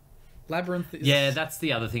Lab. Labyrinth is... Yeah, that's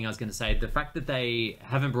the other thing I was going to say. The fact that they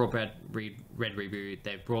haven't brought Red Reboot,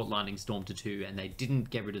 they've brought Lightning Storm to 2, and they didn't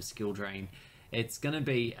get rid of Skill Drain. It's going to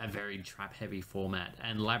be a very trap-heavy format,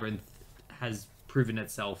 and Labyrinth has proven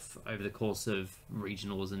itself over the course of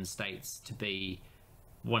regionals and states to be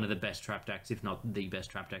one of the best trap decks, if not the best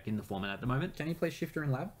trap deck in the format at the moment. Can you play Shifter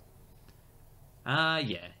in Lab?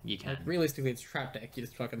 Yeah, you can. Like, realistically, it's trap deck. You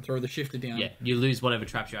just fucking throw the Shifter down. Yeah, you lose whatever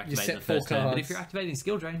traps you activate in set the first 4 turn, but cards. if you're activating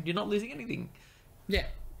Skill Drain, you're not losing anything. Yeah,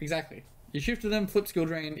 exactly. You shift to them, flip Skill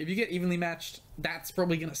Drain. If you get evenly matched, that's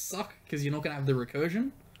probably going to suck because you're not going to have the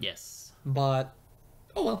recursion. Yes. But,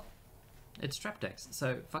 oh well. It's trap decks,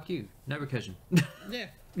 so fuck you. No recursion. Yeah,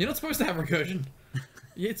 you're not supposed to have recursion.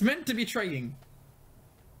 It's meant to be trading.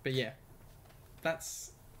 But yeah,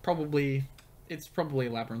 it's probably a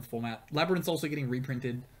Labyrinth format. Labyrinth's also getting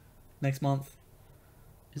reprinted next month.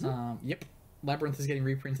 Is it? Yep. Labyrinth is getting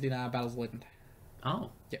reprinted in our Battles of Legend. Oh.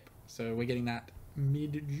 Yep. So we're getting that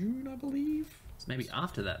mid-June, I believe. So maybe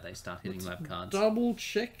after that they start hitting lab cards. Double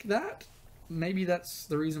check that. Maybe that's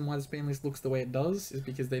the reason why this ban list looks the way it does, is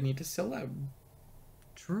because they need to sell out.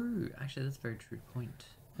 True. Actually, that's a very true point.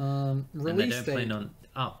 Release And they don't date. plan on...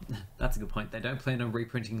 Oh, that's a good point. They don't plan on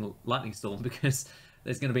reprinting Lightning Storm because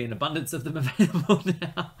there's going to be an abundance of them available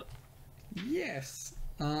now. Yes.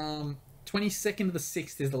 22nd of the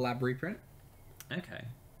 6th is the lab reprint. Okay.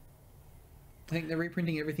 I think they're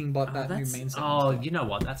reprinting everything but that new main set. Oh, you know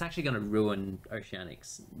what? That's actually going to ruin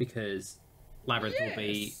Oceanics because Labyrinth will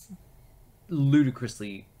be Yes.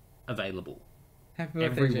 ludicrously available. Happy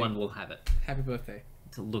birthday, Everyone Jake. will have it. Happy birthday.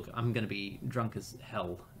 So look, I'm going to be drunk as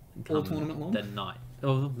hell All tournament long? the night.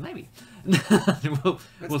 Or maybe.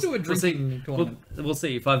 Let's do a drinking we'll tournament. We'll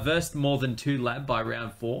see. If I versed more than 2 lab by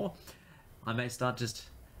round 4, I may start just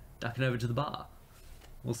ducking over to the bar.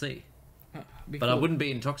 We'll see. But I wouldn't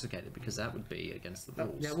be intoxicated because that would be against the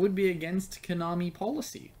rules. That would be against Konami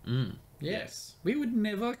policy. Mm. Yes. We would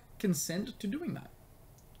never consent to doing that.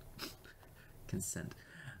 Consent.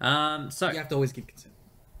 So You have to always give consent.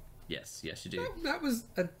 yes, you do. That was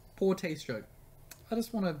a poor taste joke. I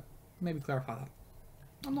just want to maybe clarify that.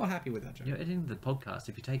 I'm not happy with that joke. You're editing the podcast.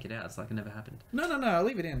 If you take it out, it's like it never happened. No, I'll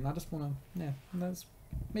leave it in. I just want to, that's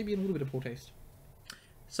maybe a little bit of poor taste.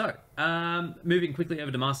 So, moving quickly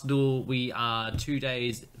over to Master Duel, we are 2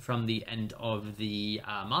 days from the end of the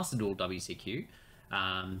Master Duel WCQ.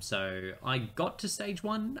 So I got to stage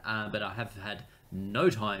 1, but I have had no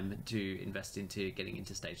time to invest into getting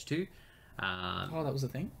into stage 2. Oh, that was a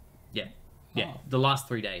thing? Yeah. Yeah, the last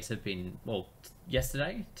 3 days have been, well,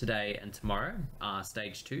 yesterday, today, and tomorrow are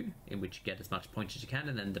stage 2, in which you get as much points as you can,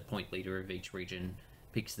 and then the point leader of each region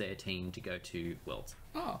picks their team to go to Worlds.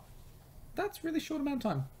 Oh, that's really short amount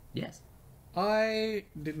of time. Yes. I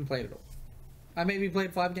didn't play it at all. I maybe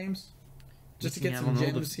played 5 games. Just to get some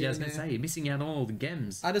gems here. Yeah, I was going to say, you're missing out on all the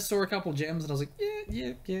gems. I just saw a couple gems and I was like,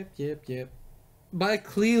 yep. But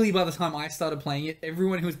clearly by the time I started playing it,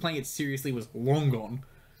 everyone who was playing it seriously was long gone.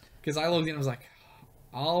 Because I logged in and was like,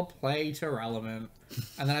 I'll play to relevant.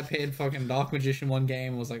 And then I paired fucking Dark Magician one game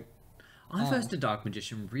and was like... I versed a Dark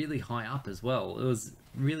Magician really high up as well. It was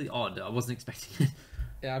really odd. I wasn't expecting it.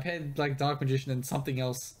 Yeah, I paired like Dark Magician and something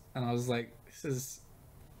else. And I was like, this is...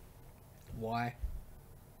 Why?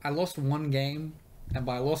 I lost one game. And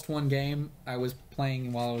by lost one game, I was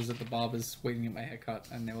playing while I was at the barber's waiting to get my haircut.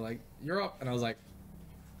 And they were like, you're up. And I was like,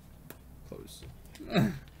 close.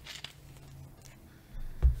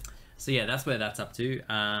 So yeah, that's where that's up to.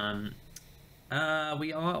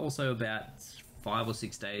 We are also about 5 or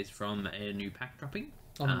 6 days from a new pack dropping.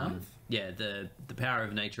 On the 9th? Yeah, the Power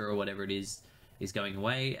of Nature or whatever it is going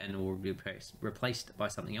away and will be replaced by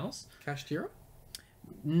something else. Cash Tira?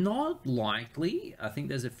 Not likely. I think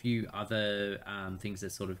there's a few other things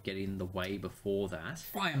that sort of get in the way before that.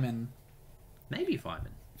 Fireman. Maybe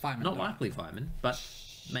Fireman. Fireman. Not likely Fireman, but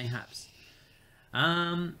mayhaps.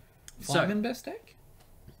 Fireman best deck?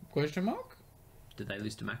 Question mark? Did they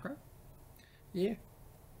lose to Macro? Yeah.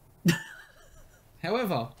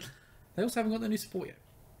 However, they also haven't got the new support yet.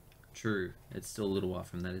 True. It's still a little while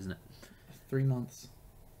from that, isn't it? 3 months.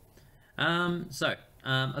 I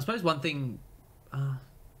suppose one thing...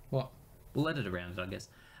 What? We'll edit around it, I guess.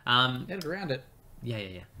 Edit around it.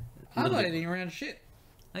 Yeah. I'm not editing around shit.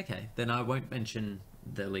 Okay, then I won't mention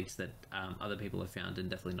the leaks that other people have found, and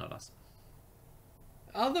definitely not us.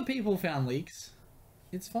 Other people found leaks.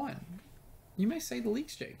 It's fine. You may say the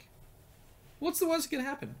leaks, Jake. What's the worst that could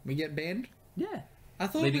happen? We get banned? Yeah. I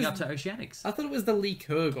thought Leading up to Oceanics. I thought it was the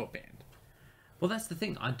leaker got banned. Well, that's the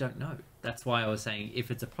thing. I don't know. That's why I was saying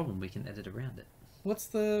if it's a problem, we can edit around it. What's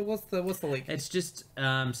the leak? It's just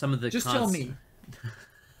some of the Just cards... tell me.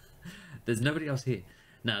 There's nobody else here.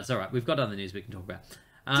 No, it's all right. We've got other news we can talk about.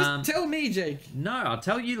 Just tell me, Jake. No, I'll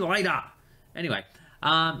tell you later. Anyway,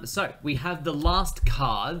 so we have the last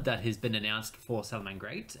card that has been announced for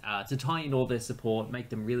Salamangreat to tie in all their support, make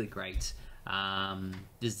them really great.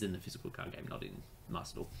 This is in the physical card game, not in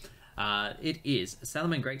Master Duel. It is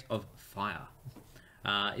Salamangreat of Fire.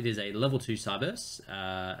 It is a level 2 Cyberse,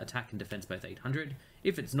 attack and defense both 800.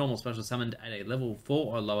 If it's normal special summoned at a level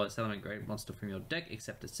 4 or lower Salamangreat monster from your deck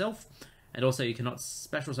except itself. And also you cannot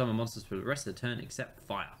special summon monsters for the rest of the turn except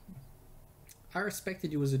fire. I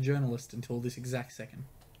respected you as a journalist until this exact second.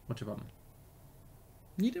 What's your problem?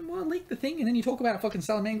 You didn't want to leak the thing and then you talk about a fucking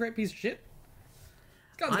Salamangreat piece of shit?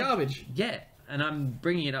 This guy's garbage. Yeah, and I'm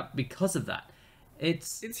bringing it up because of that.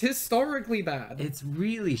 It's historically bad. It's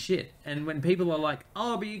really shit. And when people are like,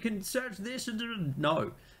 oh, but you can search this and...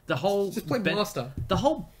 No. The whole... Just play Blaster. The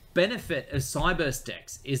whole benefit of Cyberse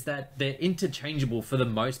decks is that they're interchangeable for the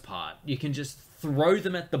most part. You can just throw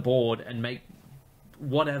them at the board and make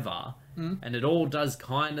whatever, and it all does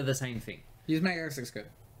kind of the same thing. You just make X6 good.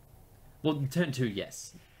 Well, turn 2,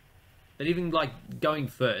 yes. But even, like, going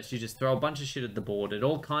first, you just throw a bunch of shit at the board. It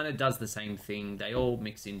all kind of does the same thing. They all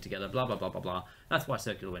mix in together, blah, blah, blah, blah, blah. That's why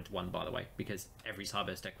Circular went to 1, by the way, because every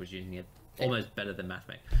Cyberse deck was using it almost better than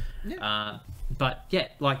Mathmech. Yeah. But, yeah,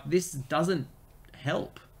 like, this doesn't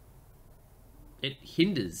help. It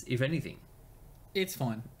hinders, if anything. It's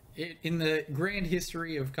fine. In the grand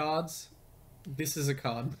history of cards, this is a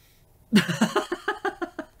card.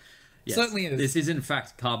 Yes, Certainly is. This is, in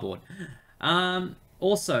fact, cardboard.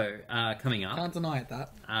 Also, coming up, Can't deny it,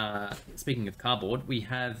 that. speaking of cardboard, we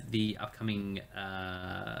have the upcoming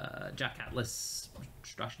Jack Atlas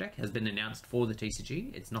structure deck has been announced for the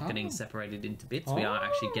TCG. It's not getting separated into bits. We are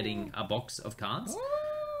actually getting a box of cards.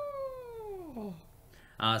 Oh.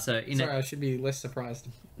 Sorry, I should be less surprised.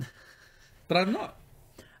 But I'm not.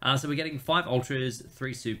 So we're getting 5 ultras,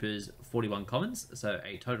 3 supers, 41 commons, so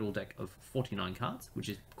a total deck of 49 cards, which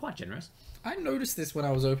is quite generous. I noticed this when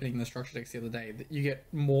I was opening the structure decks the other day, that you get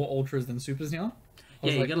more ultras than supers now.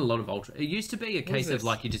 Yeah, you get a lot of ultras. It used to be a case of this?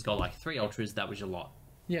 like you just got like 3 ultras, that was your lot.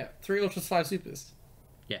 Yeah, 3 ultras, 5 supers.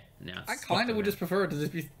 Yeah, now I kind of would just prefer it to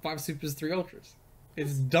just be 5 supers, 3 ultras.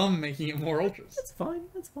 It's dumb making it more ultras. That's fine,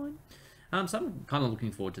 that's fine. So I'm kind of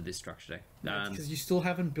looking forward to this structure deck. Because you still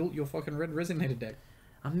haven't built your fucking red resonator deck.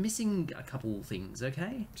 I'm missing a couple things,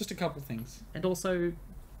 okay? Just a couple things. And also,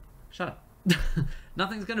 shut up.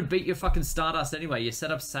 Nothing's gonna beat your fucking Stardust anyway. You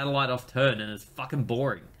set up Satellite off turn and it's fucking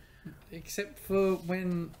boring. Except for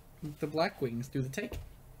when the Black Wings do the take.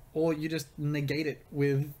 Or you just negate it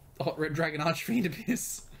with Hot Red Dragon Archfiend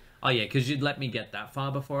Abyss. Oh yeah, because you'd let me get that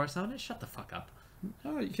far before I summon it? Shut the fuck up.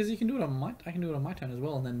 Oh, because you can do it on my... I can do it on my turn as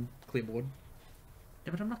well and then clear board.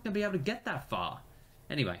 Yeah, but I'm not gonna be able to get that far.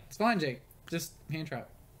 Anyway. It's fine, Jake. Just hand trap.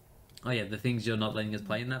 Oh yeah, the things you're not letting us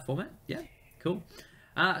play in that format? Yeah, cool.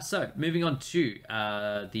 So, moving on to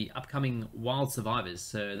the upcoming Wild Survivors.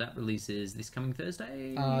 So that releases this coming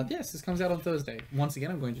Thursday? Yes, this comes out on Thursday. Once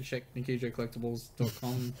again, I'm going to check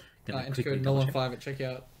nikijcollectibles.com. Enter code quickly Nolan5 at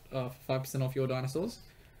checkout for 5% off your dinosaurs.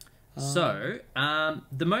 So,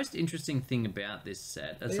 the most interesting thing about this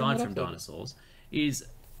set, aside from dinosaurs, is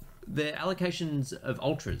the allocations of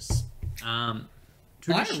ultras. I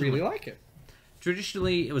really like it.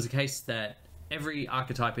 Traditionally, it was a case that every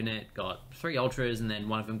archetype in it got 3 ultras, and then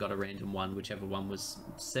one of them got a random one, whichever one was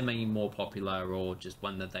more popular, or just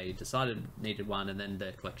one that they decided needed one, and then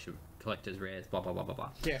the collector's rares, blah blah blah blah blah.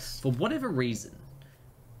 Yes. For whatever reason,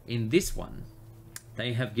 in this one,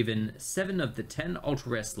 they have given 7 of the 10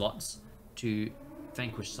 ultra rare slots to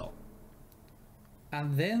Vanquish Soul.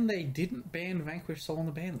 And then they didn't ban Vanquish Soul on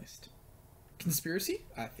the ban list. Conspiracy?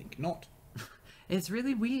 I think not. It's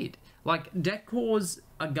really weird. Like, deck cores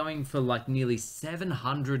are going for like nearly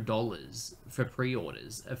 $700 for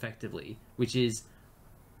pre-orders, effectively, which is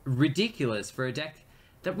ridiculous for a deck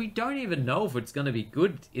that we don't even know if it's going to be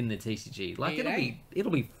good in the TCG. Like,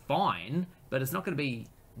 it'll be fine, but it's not going to be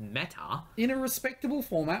meta. In a respectable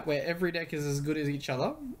format where every deck is as good as each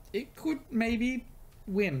other, it could maybe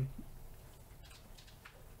win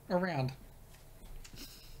a round.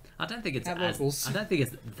 I don't think it's I don't think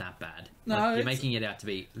it's that bad. No, like, you're making it out to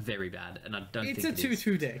be very bad, and I don't think it's a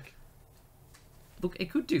 2/2 deck. Look,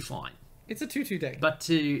 it could do fine. It's a 2/2 deck. But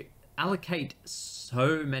to allocate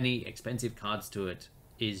so many expensive cards to it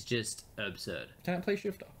is just absurd. Can it play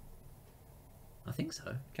Shifter? I think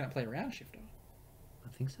so. Can it play around Shifter? I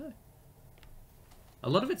think so. A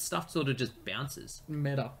lot of its stuff sort of just bounces.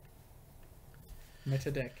 Meta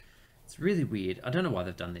deck. It's really weird. I don't know why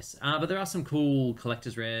they've done this. But there are some cool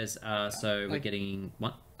collector's rares. So we're like, getting...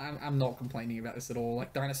 What? I'm not complaining about this at all.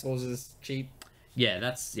 Like, dinosaurs is cheap. Yeah,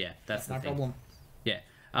 that's the no thing. problem. Yeah.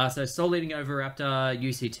 So Soul Leading Oviraptor,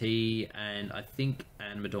 UCT, and I think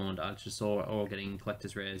Animadorned Adorned Archosaur are all getting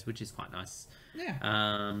collector's rares, which is quite nice. Yeah.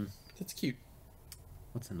 That's cute.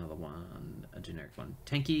 What's another one? A generic one.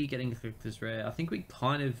 Tenki getting collector's rare. I think it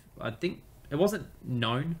wasn't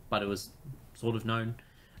known, but it was sort of known.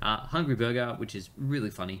 Hungry Burger, which is really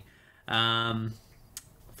funny.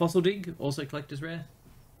 Fossil Dig, also collector's rare.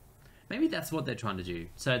 Maybe that's what they're trying to do.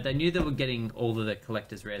 So they knew they were getting all of the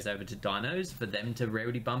collector's rares over to dinos for them to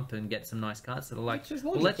rarity bump and get some nice cards. So they're like,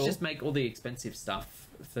 well, let's just make all the expensive stuff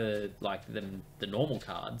for like the normal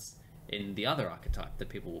cards in the other archetype that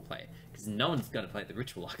people will play. Because no one's going to play the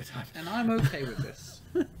ritual archetype. And I'm okay with this.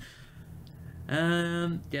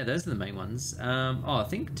 Yeah, those are the main ones. I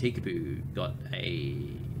think Tikaboo got a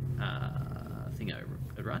thing a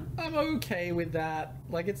run. I'm okay with that.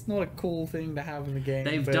 Like, it's not a cool thing to have in the game.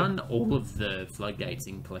 They've done all of the floodgates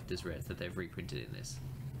in collector's rares that they've reprinted in this.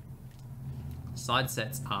 Side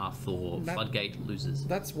sets are for floodgate losers.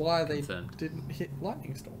 That's why they didn't hit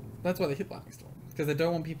Lightning Storm. That's why they hit Lightning Storm. Because they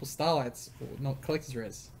don't want people's Starlights, or not collector's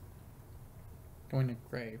rares, going to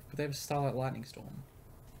grave. But they have Starlight Lightning Storm.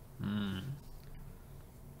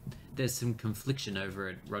 There's some confliction over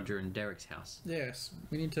at Roger and Derek's house. Yes,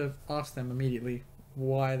 we need to ask them immediately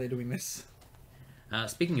why they're doing this.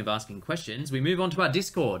 Speaking of asking questions, we move on to our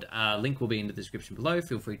Discord. Link will be in the description below.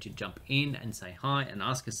 Feel free to jump in and say hi and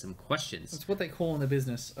ask us some questions. That's what they call in the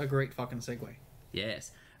business a great fucking segue.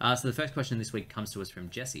 Yes. So the first question this week comes to us from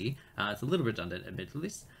Jesse. It's a little redundant,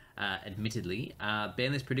 admittedly. admittedly.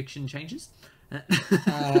 Banlist prediction changes.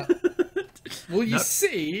 Will you Nope.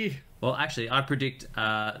 see? Well, actually, I predict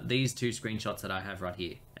these two screenshots that I have right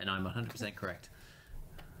here, and I'm 100% correct.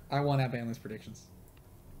 I won our Banlist predictions.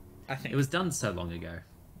 I think. It was done so long ago.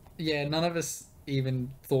 Yeah, none of us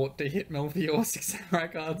even thought to hit Melfi or 6 Samurai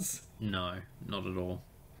cards. No, not at all.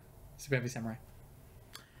 Super Heavy Samurai.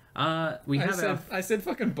 We have I said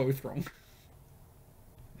fucking both wrong.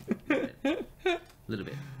 little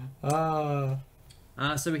bit. Ah.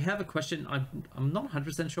 So we have a question. I'm not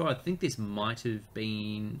 100% sure. I think this might have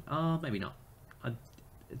been... maybe not.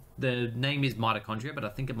 The name is Mitochondria, but I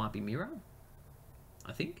think it might be Miro.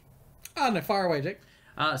 I think. Oh, no, fire away, Jake.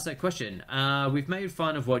 So question. We've made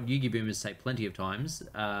fun of what Yugi Boomers say plenty of times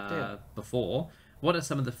before. What are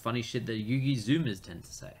some of the funny shit that Yugi Zoomers tend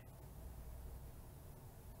to say?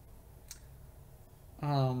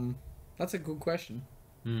 That's a good question.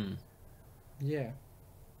 Yeah.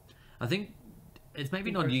 I think it's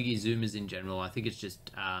maybe not Yugi Zoomers in general. I think it's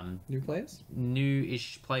just New players?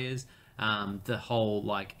 new-ish players. The whole,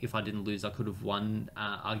 like, if I didn't lose, I could have won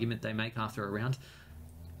argument they make after a round.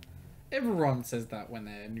 Everyone says that when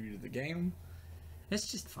they're new to the game.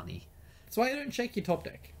 It's just funny. That's why you don't check your top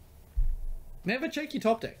deck. Never check your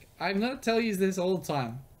top deck. I'm gonna tell you this all the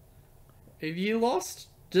time. If you lost,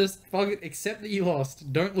 just fuck it, accept that you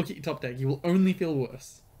lost. Don't look at your top deck. You will only feel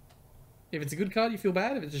worse. If it's a good card, you feel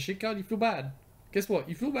bad. If it's a shit card, you feel bad. Guess what?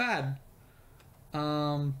 You feel bad.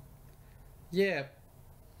 Yeah.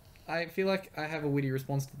 I feel like I have a witty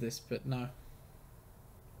response to this, but no.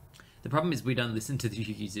 The problem is we don't listen to the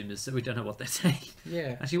Yugi Zoomers, so we don't know what they're saying.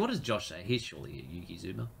 Yeah. Actually, what does Josh say? He's surely a Yugi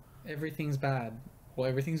Zoomer. Everything's bad. Or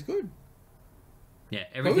everything's good. Yeah,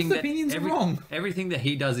 everything Both opinions are wrong. Everything that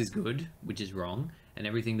he does is good, which is wrong, and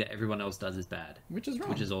everything that everyone else does is bad, Which is wrong.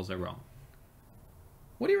 which is also wrong.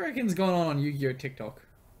 What do you reckon's going on Yu-Gi-Oh! TikTok?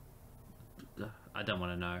 Ugh, I don't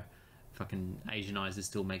want to know. Fucking Asian Eyes is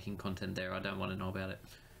still making content there. I don't want to know about it.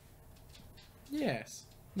 Yes.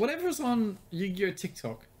 Whatever's on Yu-Gi-Oh!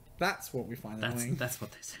 TikTok, that's what we find annoying. That's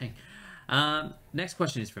what they're saying. Next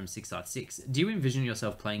question is from 656. Do you envision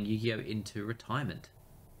yourself playing Yu-Gi-Oh! Into retirement?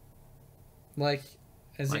 Like,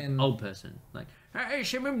 as Like in... old person. Like, hey,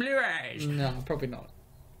 Shimon Blue Eyes! No, probably not.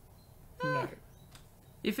 No.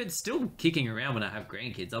 If it's still kicking around when I have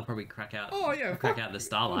grandkids, I'll probably crack out the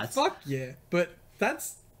starlights. Fuck yeah. But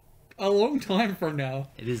that's a long time from now.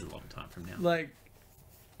 It is a long time from now. Like,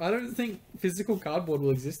 I don't think physical cardboard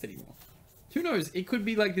will exist anymore. Who knows? It could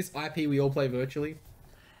be like this IP we all play virtually.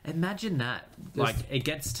 Imagine that. Like, it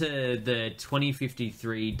gets to the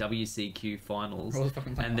 2053 WCQ finals,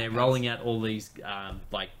 and they're rolling out all these,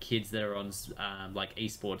 like, kids that are on, like,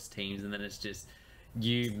 esports teams, and then it's just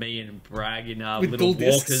you, me, and Bragg in our little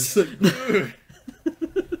walkers.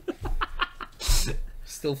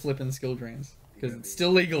 Still flipping skill drains. Because it's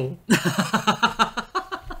still legal.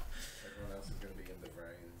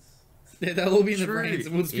 Yeah, they'll all be in the brains,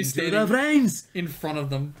 and we'll just be standing in front of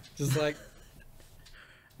them, just like,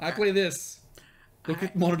 I play this. Look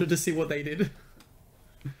at monitor to see what they did.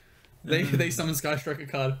 They summon Sky Striker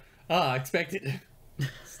card. Ah, expected.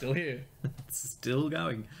 Still here. It's still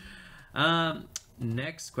going.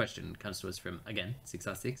 Next question comes to us from, again,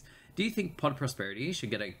 6R6. Do you think Pod Prosperity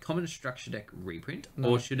should get a common structure deck reprint,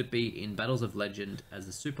 or should it be in Battles of Legend as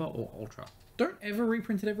a Super or Ultra? Don't ever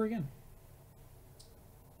reprint it ever again.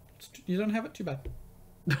 You don't have it, too bad.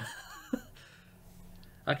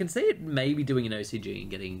 I can see it maybe doing an OCG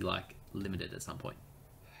and getting, like, limited at some point.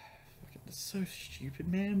 It's so stupid,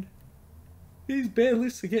 man. These bad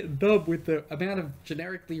lists are getting dubbed with the amount of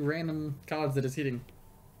generically random cards that it's hitting.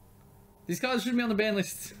 These cards shouldn't be on the ban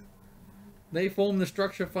list. They form the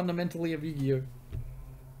structure fundamentally of Yu-Gi-Oh!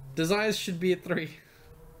 Desires should be at 3.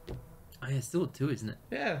 Oh yeah, it's still at 2, isn't it?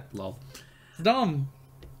 Yeah. Lol. It's dumb.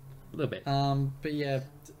 A little bit. But yeah,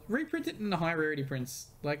 reprint it in the high rarity prints.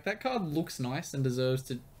 Like, that card looks nice and deserves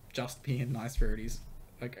to just be in nice rarities.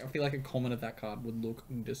 Like, I feel like a common of that card would look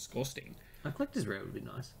disgusting. A collector's rare would be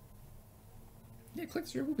nice. Yeah,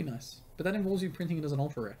 collector's rare would be nice. But that involves you printing it as an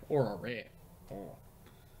ultra rare. Or a rare. Oh.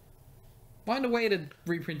 Find a way to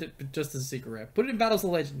reprint it just as a secret rare. Put it in Battles of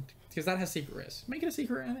Legend, because that has secret rares. Make it a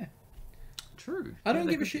secret rare in there. True. I don't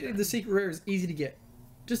give a shit if the secret rare is easy to get.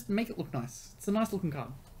 Just make it look nice. It's a nice looking card.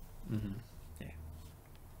 Mm-hmm. Yeah.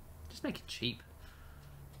 Just make it cheap.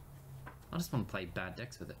 I just want to play bad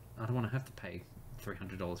decks with it. I don't want to have to pay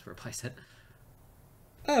 $300 for a playset.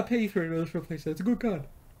 I'll pay you $300 for a playset. It's a good card.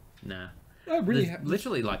 Nah. I really There's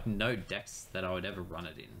literally like no decks that I would ever run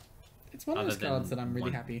it in. It's one of those cards that I'm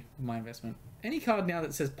really happy with my investment. Any card now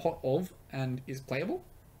that says pot of and is playable,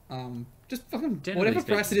 just fucking whatever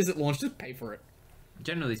price it is at launch, just pay for it.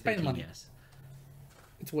 Generally Pay the speaking, money. yes.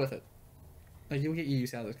 It's worth it. Like, you'll get your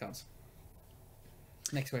use out of those cards.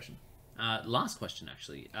 Next question. Last question,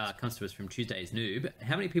 actually, comes to us from Tuesday's Noob.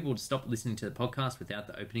 How many people would stop listening to the podcast without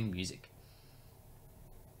the opening music?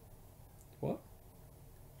 What?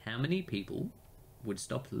 How many people would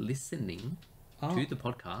stop listening to the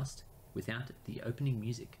podcast without the opening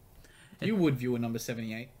music? You would, viewer number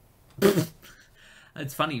 78.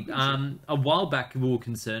 It's funny. A while back, we were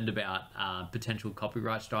concerned about potential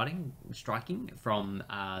copyright striking from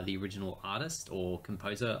the original artist or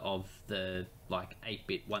composer of the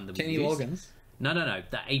 8-bit one that we Kenny used. Loggins. No,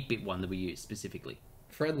 the 8-bit one that we used specifically.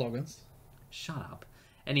 Fred Loggins. Shut up.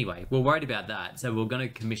 Anyway, we're worried about that, so we're going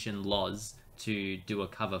to commission Loz to do a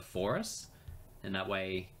cover for us, and that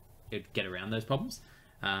way it'd get around those problems.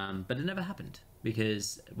 But it never happened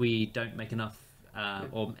because we don't make enough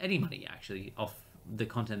or any money actually off the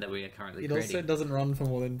content that we are currently creating. It also doesn't run for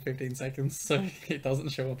more than 15 seconds, so it doesn't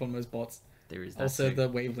show up on most bots. There is that also, too. the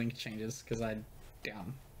wavelength changes because I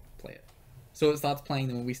downplay it. So it starts playing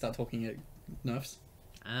them when we start talking at nerfs.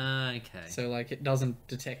 Okay. So it doesn't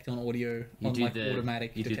detect on audio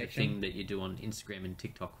automatic you detection. do the thing that you do on Instagram and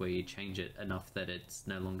TikTok where you change it enough that it's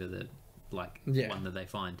no longer the one that they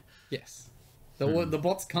find. Yes. The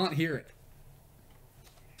bots can't hear it.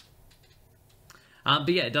 But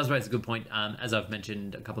yeah, it does raise a good point. As I've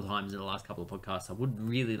mentioned a couple of times in the last couple of podcasts, I would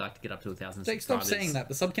really like to get up to 1,000 Jake, subscribers. stop saying that.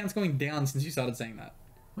 The sub count's going down since you started saying that.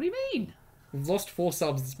 What do you mean? We've lost 4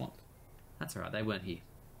 subs this month. That's alright, they weren't here.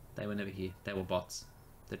 They were never here. They were bots.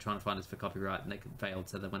 They're trying to find us for copyright and they failed,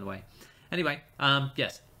 so they went away. Anyway,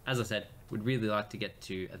 yes, as I said, would really like to get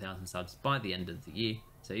to 1,000 subs by the end of the year.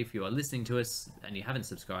 So if you are listening to us and you haven't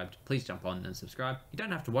subscribed, please jump on and subscribe. You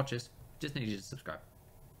don't have to watch us, just need you to subscribe.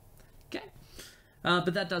 Okay.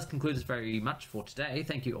 But that does conclude us very much for today.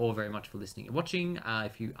 Thank you all very much for listening and watching.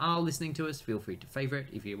 If you are listening to us, feel free to favourite.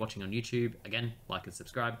 If you're watching on YouTube, again, like and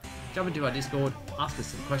subscribe. Jump into our Discord, ask us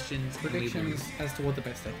some questions. Predictions as to what the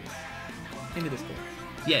best deck is. In the Discord.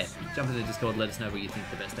 Yeah, jump into the Discord, let us know what you think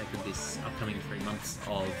the best deck of this upcoming 3 months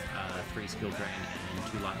of 3 Skill Drain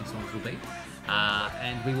and 2 Lightning Storms will be.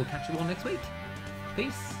 And we will catch you all next week.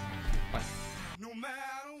 Peace.